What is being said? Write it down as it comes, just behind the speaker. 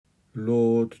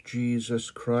Lord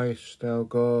Jesus Christ, our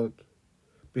God,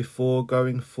 before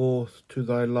going forth to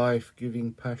thy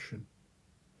life-giving passion,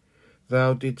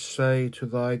 thou didst say to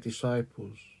thy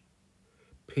disciples,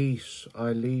 Peace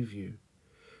I leave you,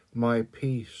 my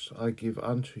peace I give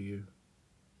unto you.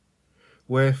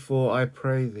 Wherefore I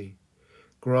pray thee,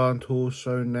 grant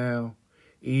also now,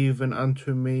 even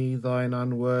unto me thine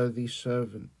unworthy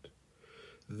servant,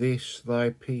 this thy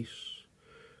peace,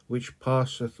 which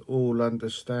passeth all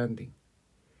understanding,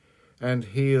 and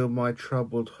heal my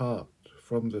troubled heart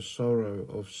from the sorrow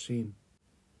of sin.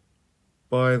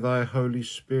 By thy Holy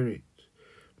Spirit,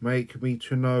 make me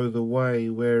to know the way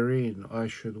wherein I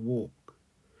should walk,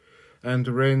 and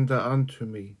render unto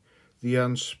me the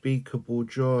unspeakable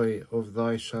joy of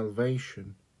thy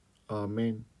salvation.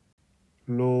 Amen.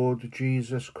 Lord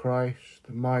Jesus Christ,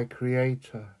 my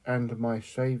Creator and my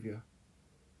Saviour,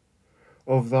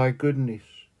 of thy goodness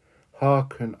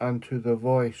hearken unto the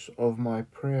voice of my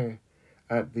prayer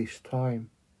at this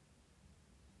time.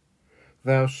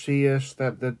 Thou seest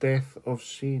that the death of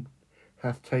sin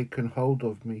hath taken hold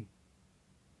of me,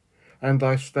 and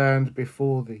I stand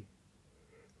before thee,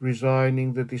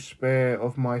 resigning the despair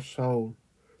of my soul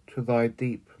to thy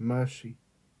deep mercy.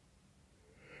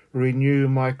 Renew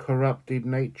my corrupted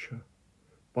nature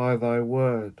by thy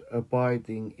word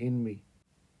abiding in me.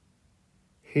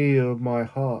 Heal my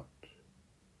heart,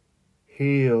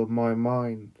 heal my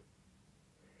mind,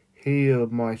 heal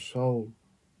my soul,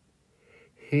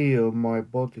 heal my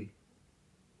body,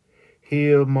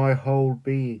 heal my whole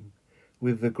being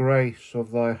with the grace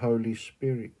of thy Holy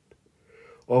Spirit,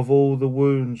 of all the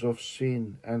wounds of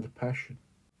sin and passion,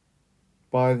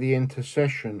 by the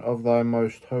intercession of thy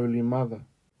most holy Mother,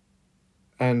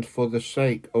 and for the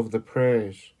sake of the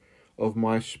prayers of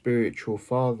my spiritual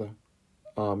Father.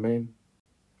 Amen.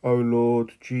 O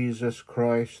Lord Jesus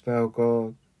Christ, our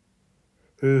God,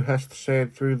 who hast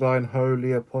said through thine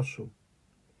holy apostle,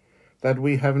 that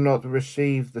we have not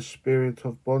received the spirit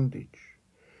of bondage,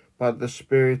 but the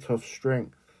spirit of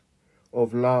strength,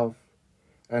 of love,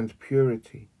 and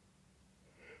purity.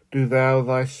 Do thou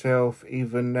thyself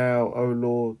even now, O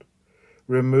Lord,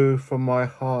 remove from my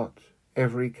heart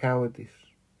every cowardice,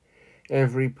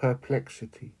 every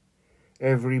perplexity,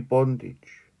 every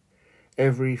bondage,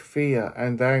 every fear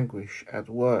and anguish at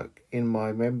work in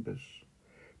my members,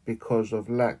 because of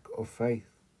lack of faith,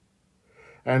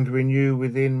 and renew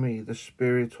within me the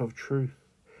spirit of truth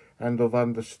and of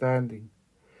understanding,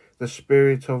 the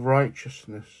spirit of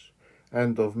righteousness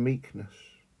and of meekness,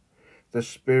 the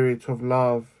spirit of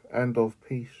love and of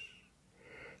peace,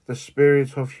 the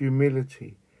spirit of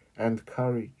humility and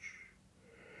courage,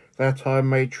 that I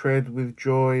may tread with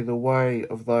joy the way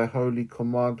of thy holy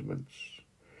commandments,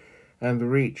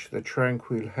 and reach the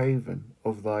tranquil haven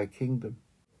of thy kingdom.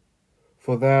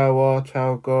 For thou art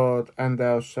our God and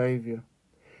our Saviour,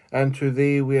 and to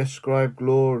thee we ascribe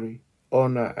glory,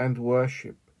 honour, and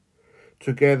worship,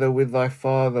 together with thy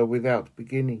Father without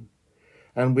beginning,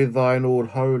 and with thine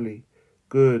all-holy,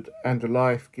 good, and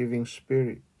life-giving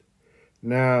Spirit,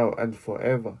 now and for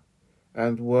ever,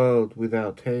 and world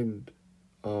without end.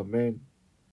 Amen.